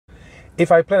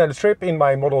If I plan a trip in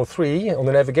my Model 3 on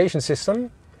the navigation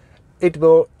system, it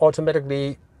will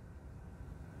automatically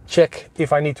check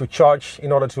if I need to charge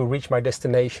in order to reach my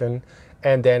destination,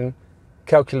 and then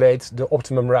calculate the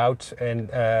optimum route and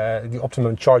the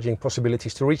optimum charging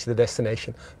possibilities to reach the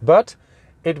destination. But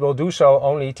it will do so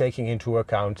only taking into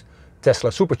account Tesla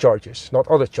superchargers, not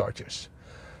other chargers.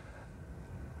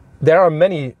 There are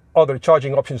many other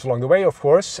charging options along the way, of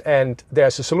course, and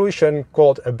there's a solution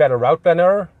called a better route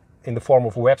planner in the form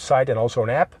of a website and also an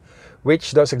app,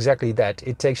 which does exactly that.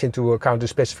 It takes into account the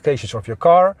specifications of your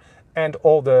car and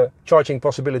all the charging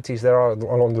possibilities there are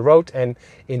along the road, and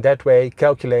in that way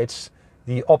calculates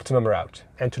the optimum route.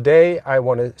 And today I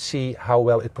want to see how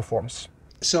well it performs.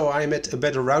 So I'm at a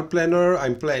better route planner.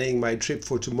 I'm planning my trip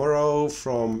for tomorrow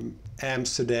from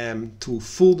Amsterdam to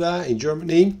Fulda in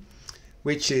Germany,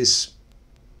 which is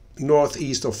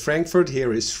northeast of Frankfurt.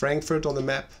 Here is Frankfurt on the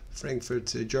map,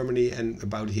 Frankfurt, Germany, and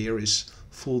about here is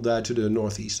Fulda to the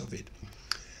northeast of it.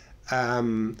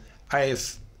 I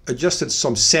have adjusted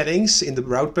some settings in the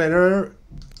route planner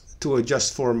to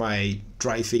adjust for my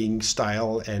driving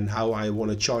style and how I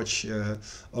want to charge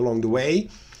along the way.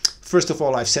 First of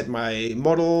all, I've set my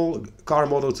car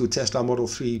model to Tesla Model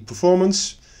 3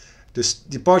 Performance. The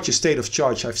departure state of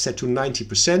charge I've set to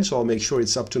 90%, so I'll make sure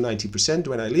it's up to 90%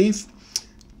 when I leave.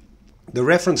 The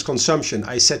reference consumption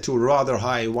I set to a rather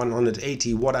high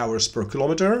 180 watt-hours per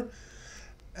kilometer.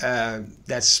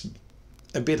 That's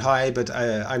a bit high, but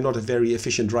I'm not a very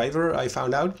efficient driver, I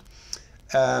found out.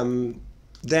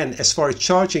 Then, as far as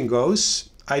charging goes,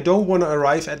 I don't want to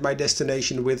arrive at my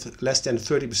destination with less than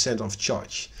 30% of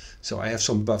charge. So I have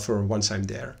some buffer once I'm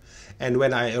there. And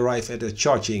when I arrive at a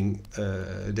charging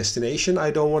destination,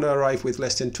 I don't want to arrive with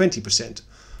less than 20%.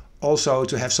 Also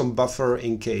to have some buffer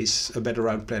in case a better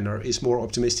route planner is more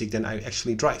optimistic than I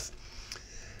actually drive.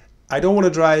 I don't want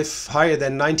to drive higher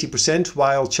than 90%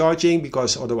 while charging,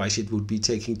 because otherwise it would be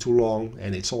taking too long,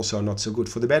 and it's also not so good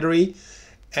for the battery.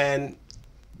 And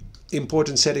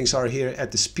important settings are here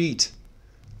at the speed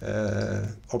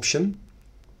option.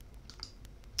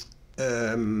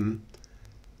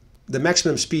 The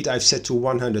maximum speed I've set to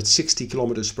 160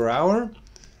 kilometers per hour.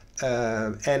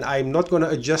 And I'm not going to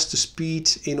adjust the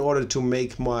speed in order to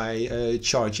make my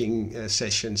charging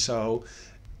session. So,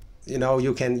 you know,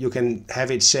 you can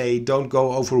have it say don't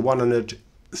go over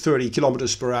 130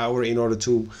 kilometers per hour in order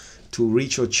to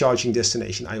reach your charging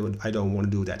destination. I don't want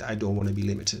to do that. I don't want to be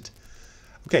limited.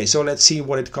 Okay, so let's see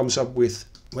what it comes up with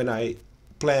when I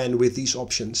plan with these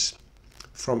options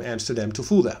from Amsterdam to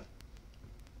Fulda.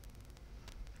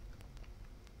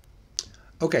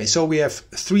 Okay, so we have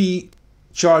 3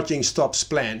 charging stops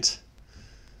planned.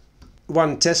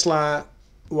 One Tesla,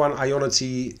 one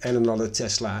Ionity, and another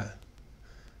Tesla.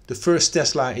 The first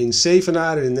Tesla in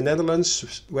Zevenaar in the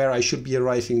Netherlands, where I should be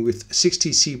arriving with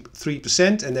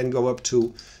 63% and then go up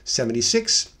to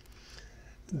 76%.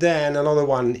 Then another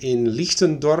one in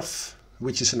Lichtendorf,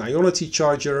 which is an Ionity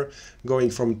charger, going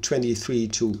from 23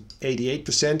 to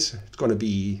 88%. It's going to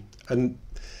be an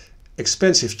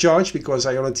expensive charge because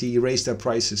Ionity raised their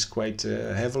prices quite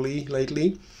heavily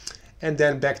lately. And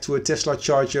then back to a Tesla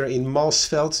charger in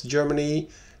Mansfeld, Germany,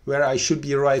 where I should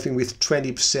be arriving with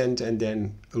 20% and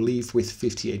then leave with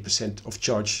 58% of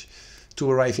charge to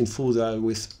arrive in Fulda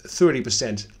with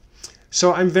 30%.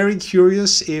 So I'm very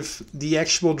curious if the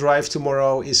actual drive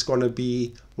tomorrow is going to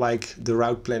be like the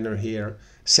route planner here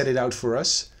set it out for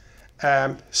us.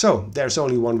 So there's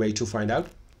only one way to find out.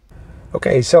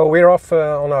 Okay, so we're off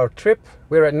on our trip.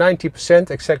 We're at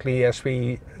 90%, exactly as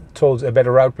we told a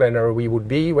better route planner we would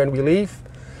be when we leave.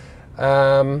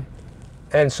 And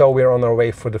so we're on our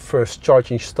way for the first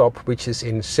charging stop, which is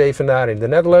in Zevenaar in the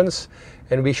Netherlands.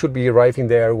 And we should be arriving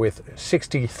there with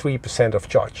 63% of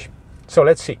charge. So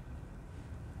let's see.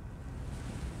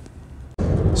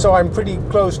 So I'm pretty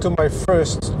close to my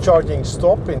first charging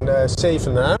stop in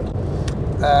Zevenaar.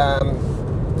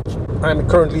 I'm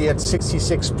currently at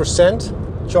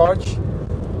 66% charge,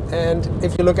 and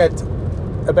if you look at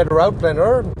a better route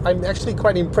planner, I'm actually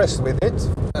quite impressed with it.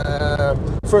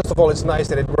 First of all, it's nice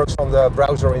that it works on the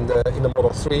browser in the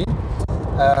Model 3.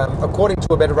 According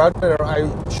to a better route planner, I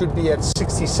should be at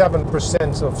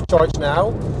 67% of charge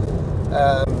now.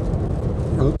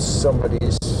 Oops,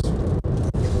 somebody's.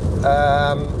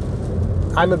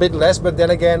 I'm a bit less, but then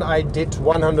again, I did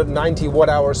 190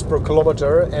 watt-hours per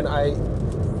kilometer, and I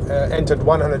entered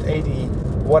 180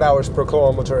 watt-hours per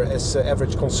kilometer as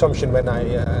average consumption when I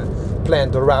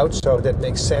planned the route, so that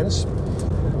makes sense.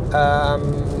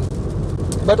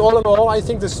 But all in all, I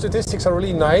think the statistics are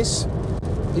really nice.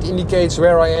 It indicates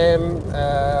where I am,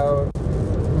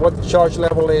 what the charge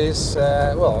level is,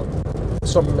 well,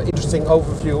 some interesting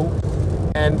overview.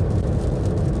 and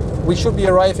we should be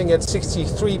arriving at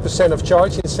 63% of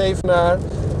charge in Zevenaar,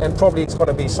 and probably it's going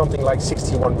to be something like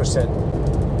 61%.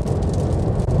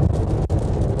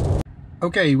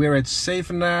 Okay, we're at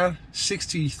Zevenaar.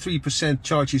 63%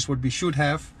 charge is what we should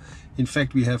have. In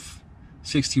fact, we have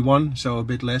 61, so a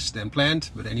bit less than planned,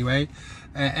 but anyway.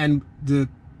 And the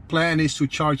plan is to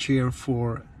charge here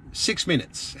for 6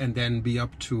 minutes and then be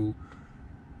up to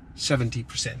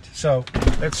 70%. So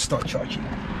let's start charging.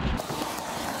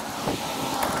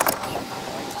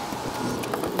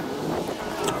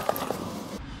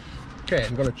 Okay,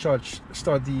 I'm gonna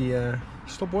start the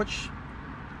stopwatch.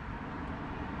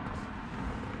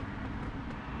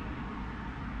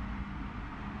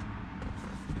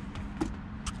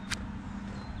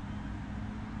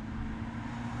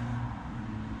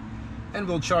 And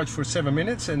we'll charge for 7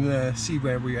 minutes and see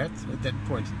where we're at that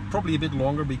point. Probably a bit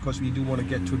longer because we do want to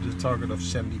get to the target of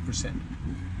 70%.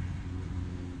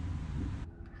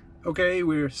 Okay,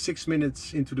 we're 6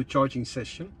 minutes into the charging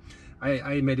session.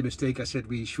 I made a mistake. I said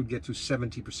we should get to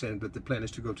 70%, but the plan is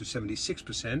to go to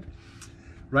 76%.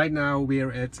 Right now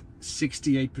we're at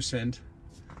 68%.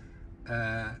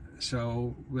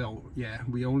 So, well, yeah,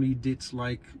 we only did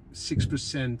like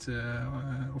 6%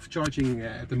 of charging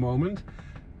at the moment.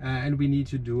 And we need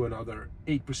to do another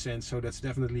 8%, so that's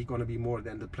definitely going to be more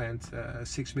than the planned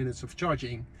 6 minutes of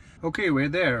charging. Okay, we're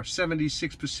there,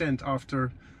 76%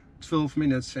 after 12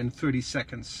 minutes and 30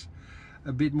 seconds.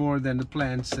 A bit more than the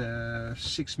planned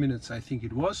 6 minutes, I think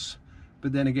it was.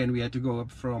 But then again, we had to go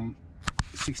up from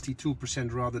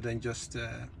 62% rather than just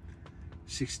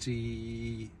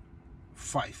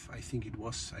 65, I think it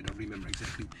was. I don't remember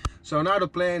exactly. So now the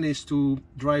plan is to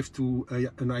drive to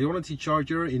an Ionity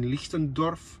charger in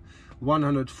Lichtendorf,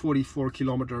 144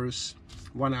 kilometers,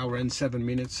 1 hour and 7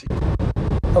 minutes.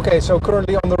 Okay, so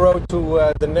currently on the road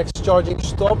to the next charging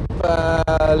stop,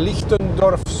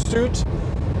 Lichtendorf Süd.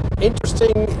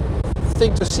 Interesting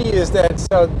thing to see is that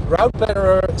route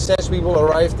planner says we will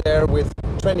arrive there with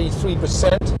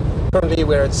 23%. Currently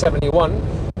we're at 71.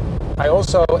 I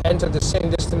also entered the same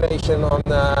destination on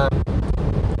the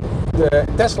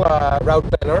Tesla route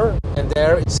planner, and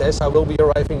there it says I will be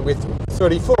arriving with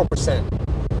 34%.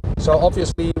 So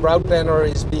obviously route planner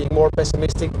is being more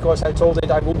pessimistic because I told it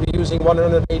I will be using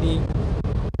 180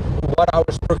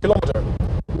 watt-hours per kilometer,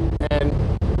 and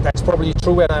that's probably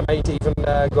true, and I might even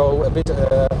go a bit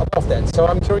above that. So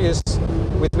I'm curious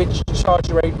with which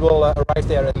charge rate will arrive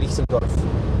there at Lichtendorf.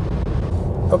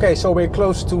 Okay, so we're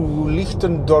close to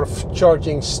Lichtendorf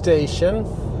charging station.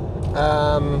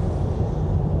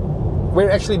 We're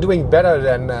actually doing better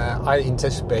than I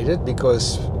anticipated,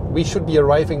 because we should be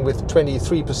arriving with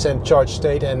 23% charge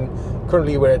state, and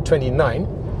currently we're at 29.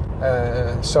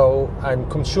 So I'm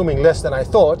consuming less than I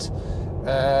thought.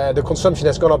 The consumption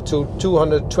has gone up to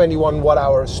 221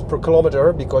 watt-hours per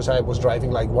kilometer, because I was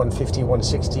driving like 150,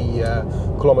 160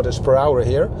 kilometers per hour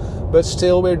here. But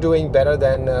still, we're doing better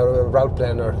than route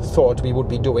planner thought we would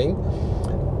be doing.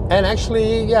 And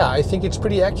actually, yeah, I think it's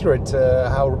pretty accurate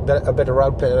how a better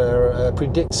route planner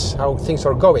predicts how things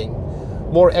are going.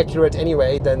 More accurate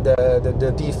anyway than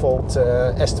the default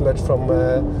estimate from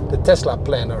the Tesla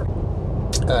planner.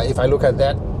 If I look at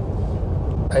that,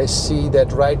 I see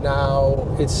that right now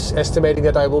it's estimating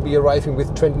that I will be arriving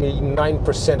with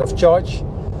 29% of charge,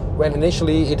 when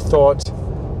initially it thought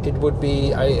it would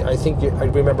be, I think I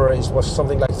remember it was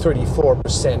something like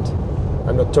 34%.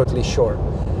 I'm not totally sure.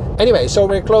 Anyway, so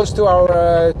we're close to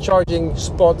our charging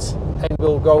spot, and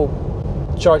we'll go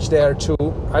charge there to,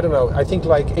 I don't know, I think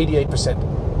like 88%.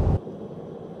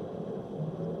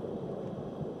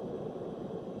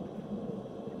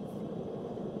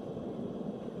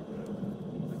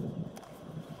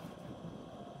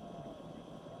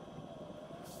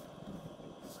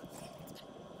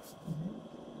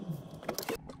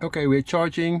 Okay, we're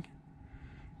charging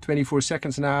 24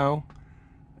 seconds now.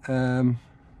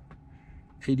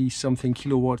 80 something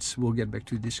kilowatts. We'll get back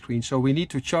to this screen. So we need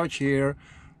to charge here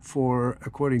for,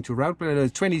 according to route planner,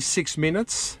 26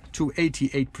 minutes to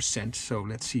 88%. So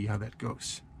let's see how that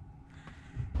goes.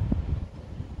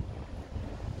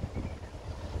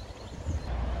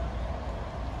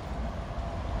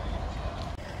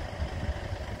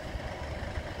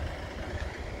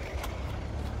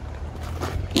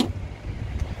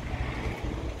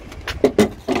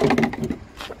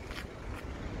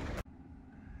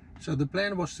 So the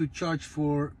plan was to charge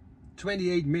for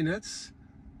 26 minutes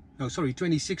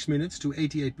to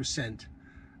 88%.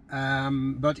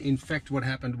 But in fact what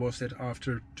happened was that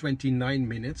after 29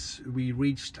 minutes we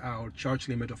reached our charge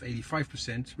limit of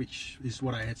 85%, which is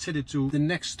what I had set it to. The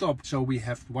next stop, so we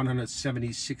have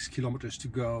 176 kilometers to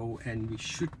go, and we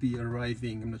should be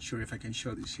arriving, I'm not sure if I can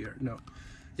show this here, no.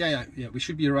 Yeah, we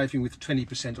should be arriving with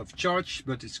 20% of charge,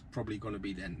 but it's probably going to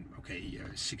be then, okay,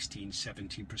 16,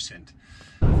 17%.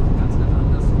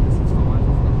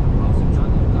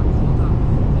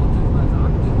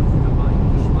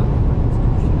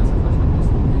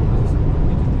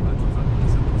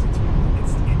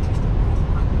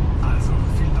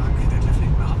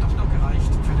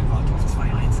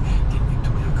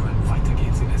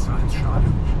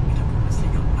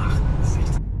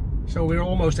 So we're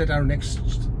almost at our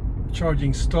next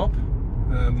charging stop,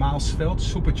 Maasveld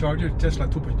supercharger, Tesla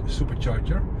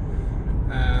supercharger.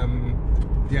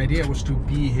 The idea was to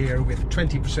be here with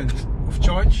 20% of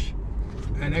charge,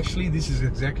 and actually this is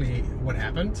exactly what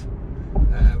happened.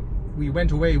 We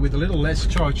went away with a little less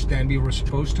charge than we were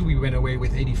supposed to. We went away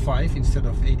with 85 instead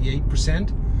of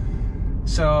 88%.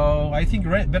 So I think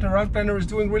Better Route Planner is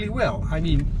doing really well. I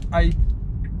mean, I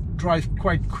drive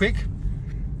quite quick.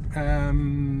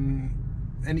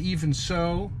 And even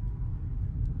so,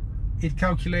 it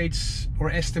calculates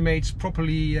or estimates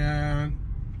properly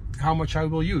how much I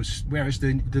will use, whereas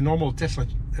the normal Tesla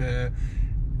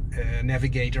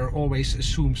navigator always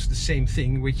assumes the same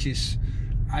thing, which is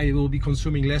I will be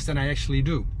consuming less than I actually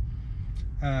do.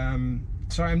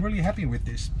 So I'm really happy with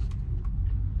this.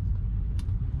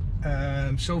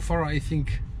 So far I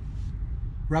think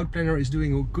Route Planner is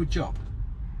doing a good job.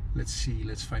 Let's see,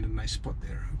 let's find a nice spot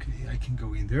there. Okay, I can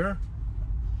go in there.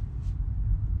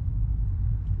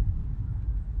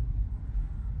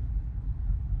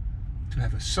 To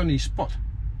have a sunny spot,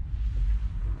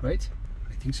 right?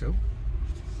 I think so.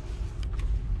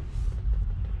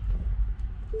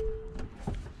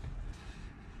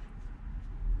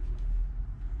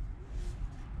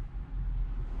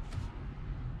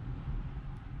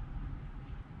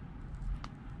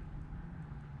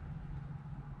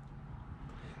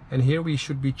 And here we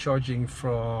should be charging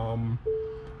from,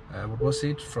 what was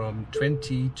it? From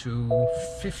 20 to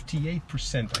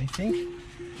 58%, I think,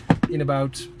 in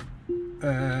about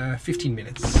 15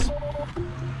 minutes.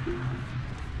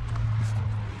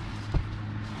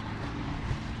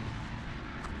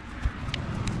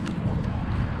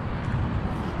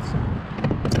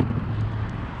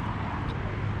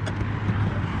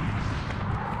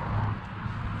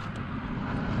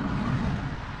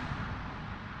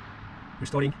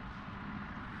 Restoring.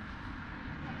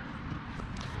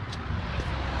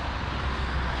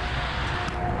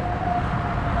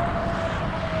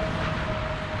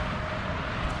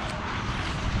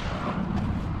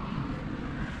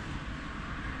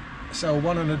 So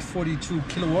 142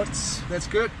 kilowatts, that's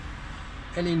good.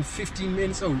 And in 15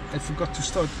 minutes, oh, I forgot to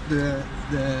start the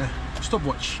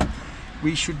stopwatch.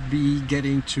 We should be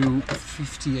getting to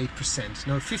 58%.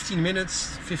 Now 15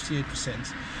 minutes,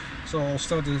 58%. So I'll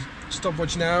start the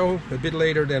stopwatch now, a bit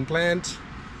later than planned.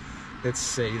 Let's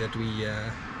say that we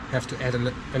have to add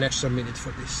an extra minute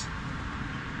for this.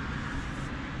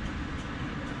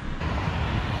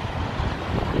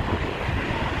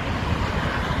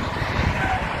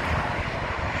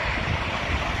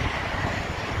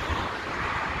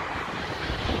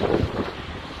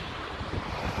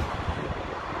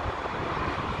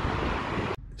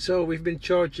 So we've been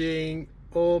charging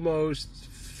almost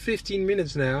 15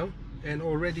 minutes now, and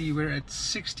already we're at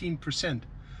 16%.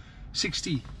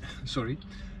 60, sorry.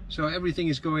 So everything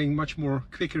is going much more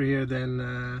quicker here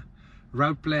than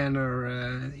Route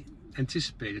Planner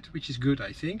anticipated, which is good,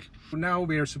 I think. Now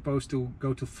we're supposed to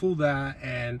go to Fulda,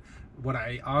 and what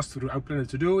I asked the Route Planner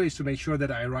to do is to make sure that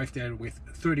I arrive there with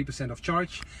 30% of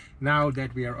charge. Now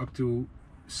that we are up to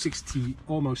 60,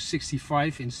 almost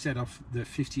 65 instead of the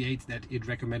 58 that it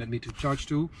recommended me to charge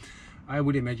to, I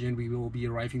would imagine we will be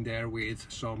arriving there with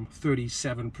some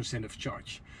 37% of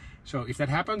charge. So if that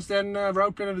happens, then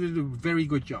Route Planner did a very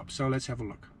good job. So let's have a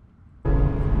look.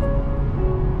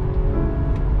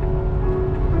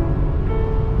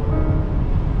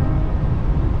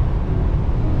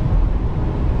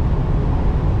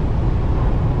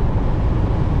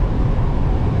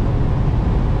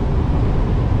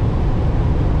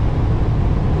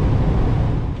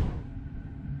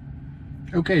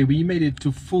 Okay, we made it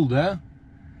to Fulda,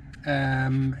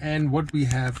 and what we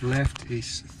have left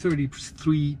is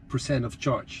 33% of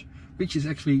charge, which is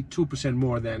actually 2%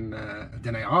 more than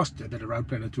I asked the Route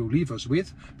Planner to leave us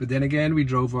with. But then again, we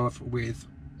drove off with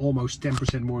almost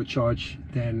 10% more charge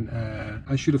than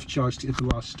I should have charged at the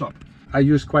last stop. I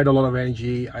used quite a lot of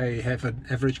energy. I have an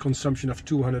average consumption of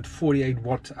 248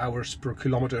 watt hours per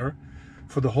kilometer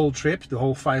for the whole trip, the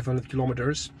whole 500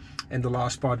 kilometers, and the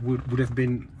last part would have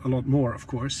been a lot more, of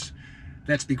course.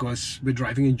 That's because we're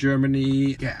driving in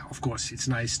Germany. Yeah, of course, it's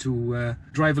nice to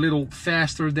drive a little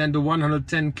faster than the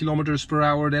 110 kilometers per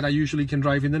hour that I usually can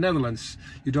drive in the Netherlands.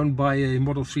 You don't buy a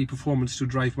Model 3 Performance to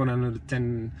drive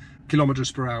 110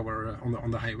 kilometers per hour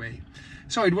on the highway.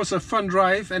 So it was a fun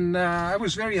drive, and I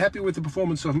was very happy with the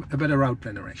performance of a better route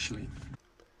planner, actually.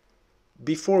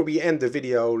 Before we end the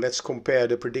video, let's compare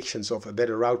the predictions of a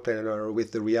better route planner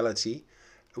with the reality.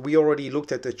 We already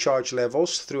looked at the charge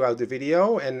levels throughout the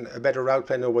video, and a better route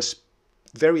planner was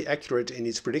very accurate in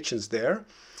its predictions there.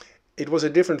 It was a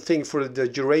different thing for the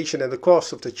duration and the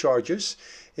cost of the charges.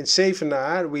 In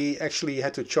Zevenaar, we actually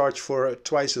had to charge for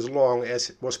twice as long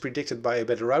as was predicted by a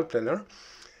better route planner.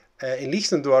 In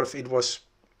Lichtendorf, it was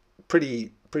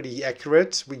pretty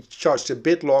accurate. We charged a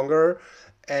bit longer,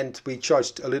 and we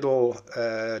charged a little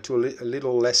to a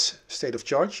little less state of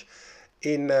charge.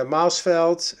 In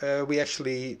Maasveld, we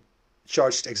actually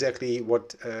charged exactly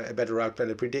what a better route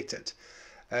planner predicted.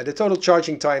 The total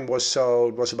charging time was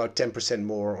about 10%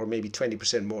 more, or maybe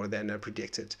 20% more than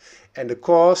predicted. And the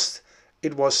cost,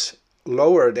 it was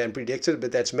lower than predicted,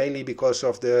 but that's mainly because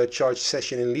of the charge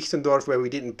session in Lichtendorf, where we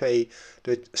didn't pay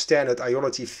the standard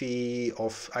Ionity fee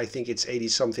of, I think it's 80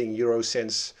 something euro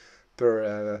cents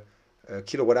per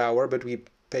kilowatt hour, but we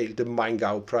paid the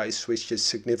Maingau price, which is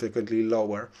significantly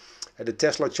lower. The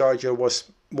Tesla charger was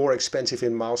more expensive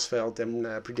in Maasveld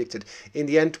than predicted. In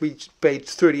the end, we paid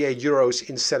 38 euros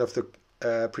instead of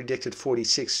the predicted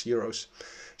 46 euros.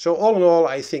 So all in all,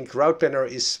 I think Route Planner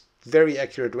is very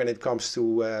accurate when it comes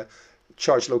to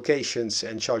charge locations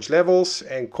and charge levels,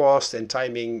 and cost and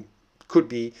timing could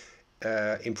be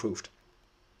improved.